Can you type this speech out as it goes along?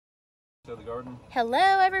to the garden.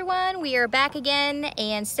 Hello everyone, we are back again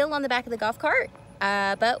and still on the back of the golf cart,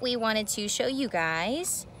 but we wanted to show you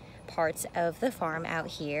guys parts of the farm out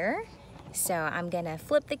here. So I'm gonna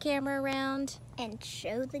flip the camera around and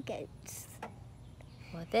show the goats.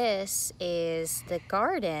 Well, this is the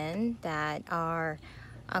garden that our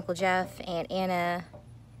Uncle Jeff and Anna,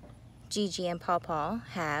 Gigi, and Paw Paw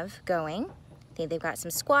have going. I think they've got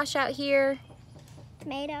some squash out here.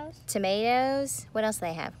 Tomatoes. What else do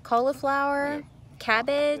they have? Cauliflower,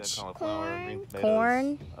 cabbage,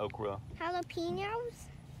 corn, okra, jalapenos,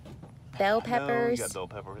 bell peppers. No, you got bell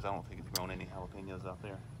peppers. I don't think it's grown any jalapenos out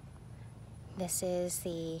there. This is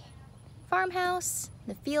the farmhouse,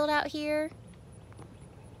 the field out here.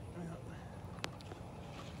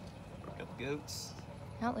 Got the goats.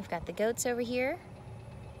 Oh, we've got the goats over here.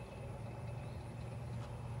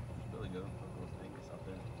 Really good. Those things out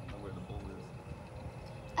there. I don't know where the bull is.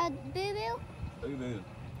 Boo-Boo. Boo-Boo.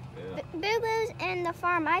 Yeah. Boo-Boo's in the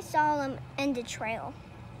farm. I saw them in the trail.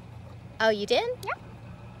 Oh, you did? Yeah.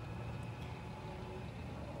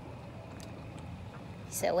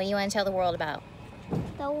 So what do you want to tell the world about?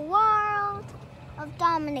 The world of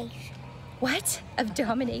domination. What? Of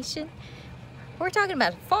domination? We're talking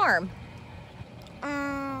about a farm.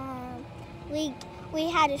 We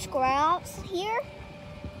had a squirrel out here,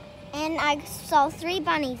 and I saw 3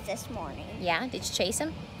 bunnies this morning. Yeah? Did you chase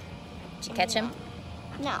them? Did you catch them?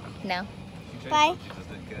 No. No? Bye. She just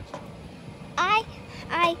didn't catch it. I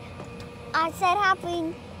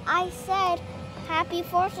said happy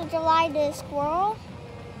 4th of July to the squirrel.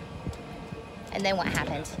 And then what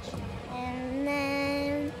happened? And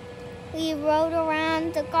then we rode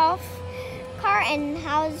around the golf cart, and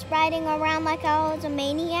I was riding around like I was a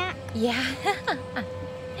maniac. Yeah.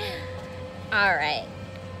 All right.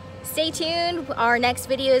 Stay tuned. Our next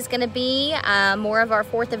video is going to be more of our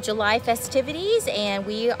 4th of July festivities, and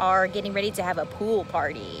we are getting ready to have a pool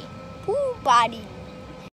party. Pool body.